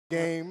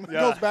game.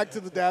 Yeah. Goes back to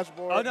the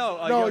dashboard. Oh,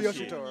 no. No,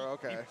 Yoshi. Yoshitora.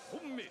 Okay.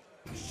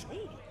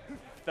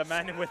 The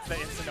man with the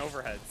instant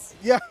overheads.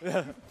 Yeah.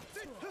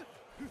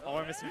 Oh,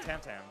 we're missing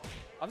Tam Tam.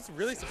 I'm just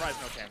really surprised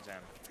no Tam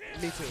Tam.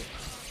 Me too.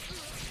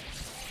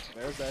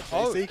 There's that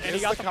Oh, JC. and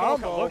he got the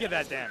combo. Look at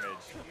that damage.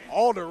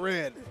 All the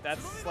red.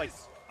 That's like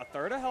a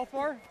third of health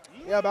bar?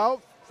 Yeah,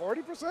 about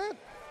 40%.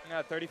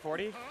 Yeah, 30,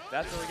 40.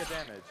 That's really good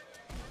damage.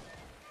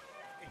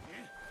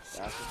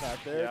 Dash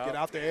attack there. Yep. Get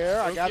out the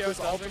air. I got Ukyo this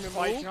doesn't ultimate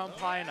quite move. jump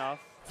high enough.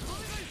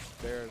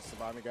 There's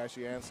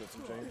Sabamigashi answer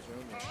from James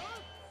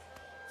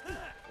Jr.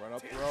 Run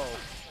up throw.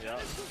 Yeah.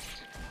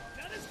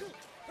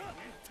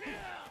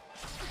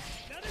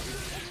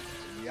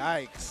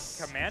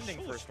 Yikes.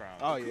 Commanding first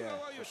round. Oh, yeah,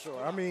 for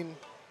sure. I mean,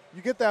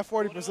 you get that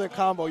 40%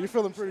 combo, you're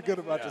feeling pretty good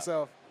about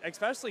yourself.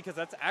 Especially because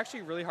that's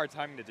actually really hard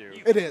timing to do.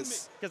 It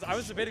is. Because I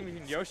was debating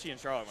between Yoshi and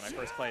Charlotte when I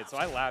first played, so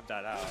I labbed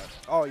that out.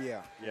 Oh,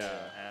 yeah. Yeah,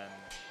 and...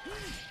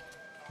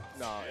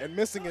 No, and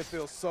missing it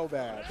feels so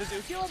bad. Does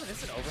Ukyo have an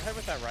instant overhead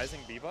with that rising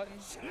B button?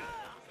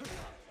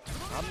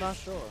 I'm not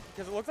sure.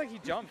 Because it looked like he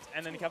jumped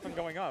and then he kept on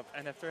going up,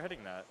 and if they're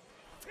hitting that.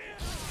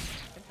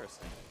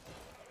 Interesting.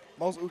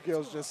 Most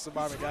Ukyo's just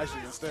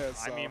Sabamigashi instead.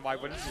 So. I mean, why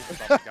wouldn't you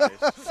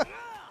Sabamigashi?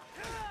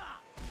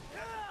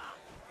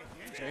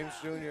 James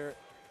Jr.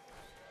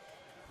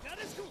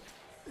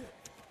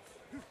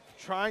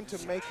 trying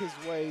to make his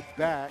way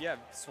back. Yeah,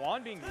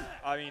 Swan being,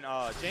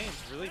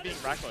 James really being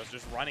reckless,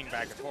 just running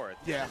back and forth.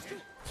 Yeah.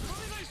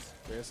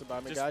 There's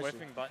Sabamigashi. Just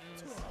whipping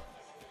buttons.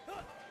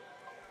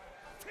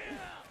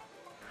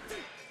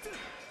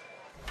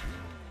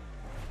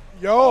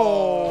 Yo!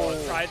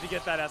 Oh, tried to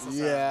get that SSM.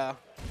 Yeah.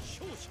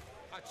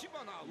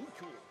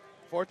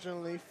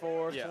 Fortunately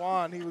for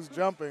Swan, he was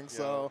jumping,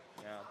 so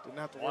didn't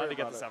have to worry about it. Wanted to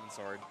get the 7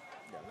 sword.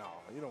 Yeah, no,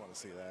 you don't want to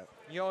see that.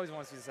 You always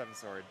want to see the 7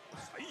 sword.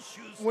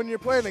 When you're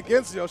playing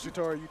against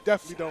Yoshitora, you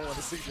definitely don't want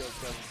to see your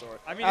 7 sword.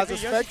 I mean, as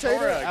if a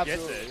spectator,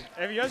 absolutely. Gets it.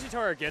 If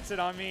Yoshitora gets it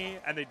on me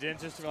and they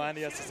didn't just land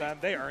the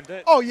SSM, they earned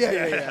it. Oh yeah,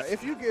 yeah, yeah.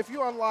 If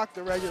you unlock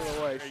the regular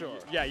way, sure.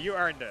 Yeah, you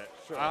earned it.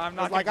 Sure. I'm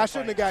not like I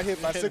shouldn't have got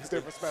hit by 6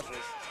 different specials.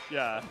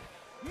 Yeah.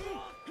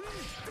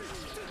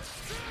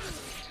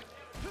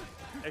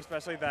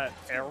 Especially that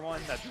air one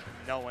that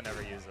no one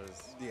ever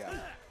uses. Yeah.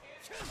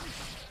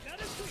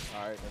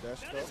 All right,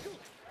 Nadeshko.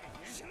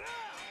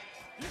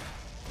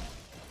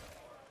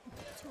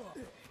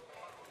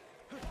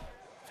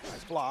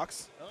 Nice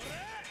blocks.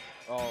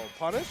 Oh,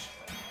 punish?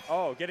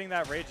 Oh, getting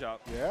that rage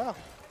up. Yeah,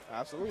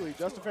 absolutely.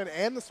 Just defend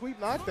and the sweep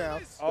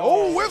knockdown.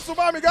 Oh, whip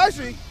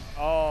Sabamigashi.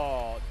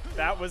 Oh,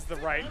 that was the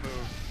right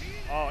move.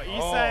 Oh,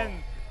 Isen.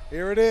 Oh,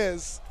 here it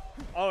is.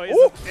 Oh,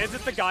 is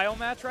it the Guile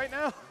match right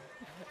now?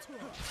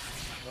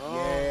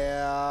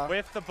 Yeah.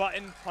 With the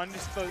button,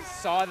 punished,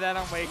 saw that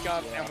on wake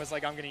up, and was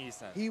like, I'm going to use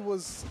that. He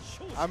was,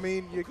 I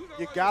mean, you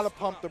got to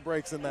pump the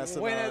brakes in that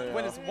scenario.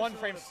 When it's 1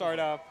 frame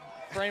startup,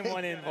 frame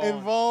 1 invuln.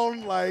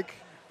 Invuln, like.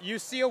 You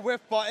see a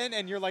whiff button,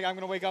 and you're like, I'm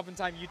going to wake up in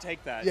time, you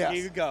take that. Yes.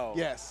 Here you go.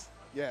 Yes,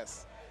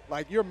 yes.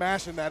 Like, you're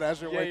mashing that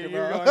as you're waking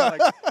you're up. going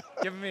like,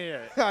 give me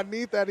it. I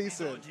need that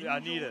Isen. Yeah, I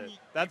need it.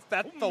 That's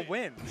the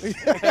win.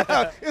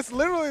 Yeah, it's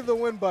literally the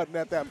win button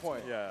at that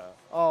point. Yeah.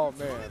 Oh,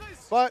 man.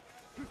 But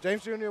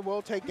James Jr.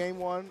 will take game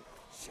 1.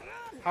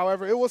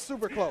 However, it was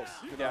super close.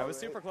 Yeah, it was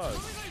super close.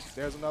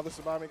 There's another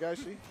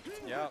Sabamigashi.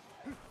 Yeah.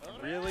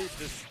 Really,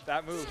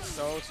 that move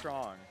so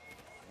strong.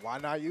 Why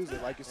not use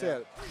it? Like you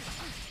said.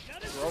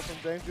 Throw from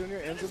James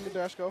Jr. ends in the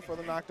Nadeshko for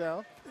the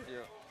knockdown.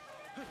 Yeah.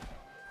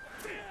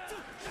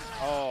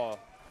 Oh.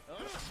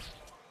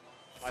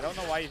 I don't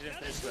know why you didn't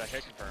finish the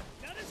hit confirm.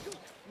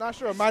 Not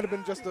sure. It might have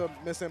been just a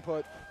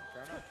misinput.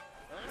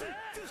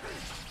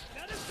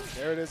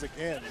 There it is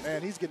again.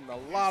 Man, he's getting a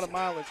lot of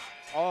mileage.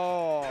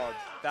 Oh,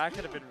 that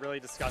could have been really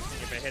disgusting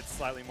if it hit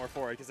slightly more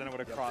forward, because then it would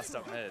have crossed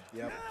up mid.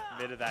 Yep.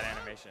 Mid of that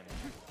animation.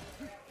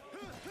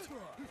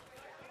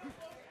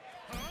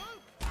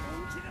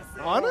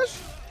 Punish?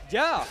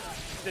 Yeah.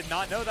 Did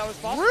not know that was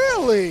possible.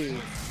 Really?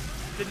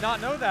 Did not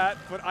know that,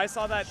 but I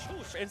saw that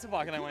instant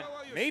block and I went,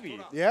 maybe.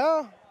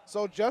 Yeah.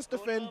 So Just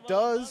Defend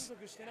does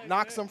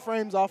knock some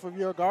frames off of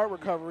your guard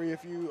recovery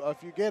if you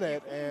get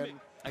it, and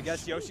I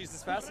guess Yoshi's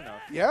is fast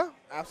enough. Yeah,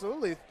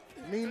 absolutely.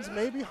 Means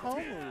maybe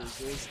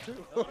Homer's is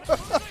too.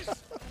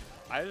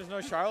 I just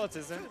know Charlotte's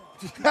isn't.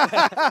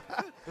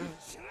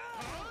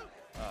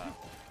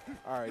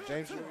 All right,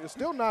 James Jr. is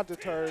still not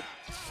deterred.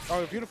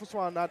 Oh, Beautiful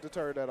Swan not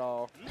deterred at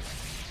all.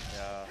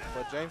 Yeah.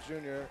 But James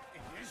Jr.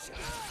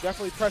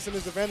 definitely pressing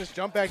his advantage.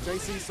 Jump back,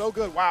 JC, so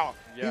good. Wow.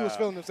 Yeah. He was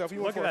feeling himself. He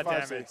went for Look a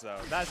at that 5-6. damage, though.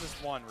 That's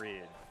just one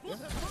read. Yeah.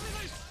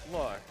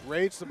 Look.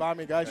 Rage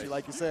Sabamigashi,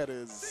 like you said,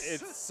 is...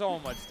 It's so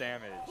much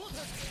damage.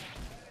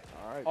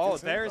 All right. Oh,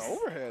 there's... the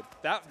overhead.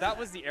 That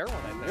was the air one,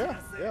 I think.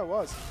 Yeah, it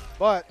was.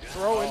 But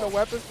throw in the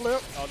weapon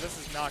flip. Oh, this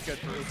is not good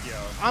for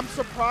Ukyo. I'm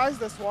surprised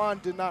that Swan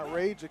did not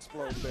rage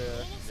explode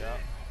there. Yeah.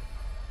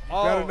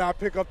 You better not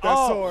pick up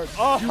that sword.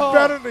 You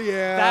better,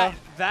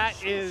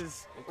 That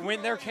is,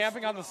 when they're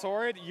camping on the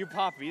sword, you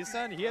pop Visa,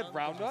 and he had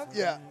round up.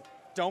 Yeah.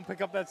 don't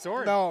pick up that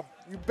sword. No,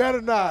 you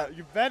better not.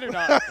 You better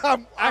not.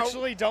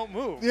 Actually, don't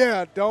move.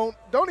 Yeah, don't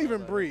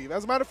even breathe.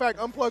 As a matter of fact,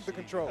 unplug the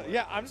controller.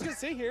 Yeah, I'm just going to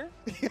sit here.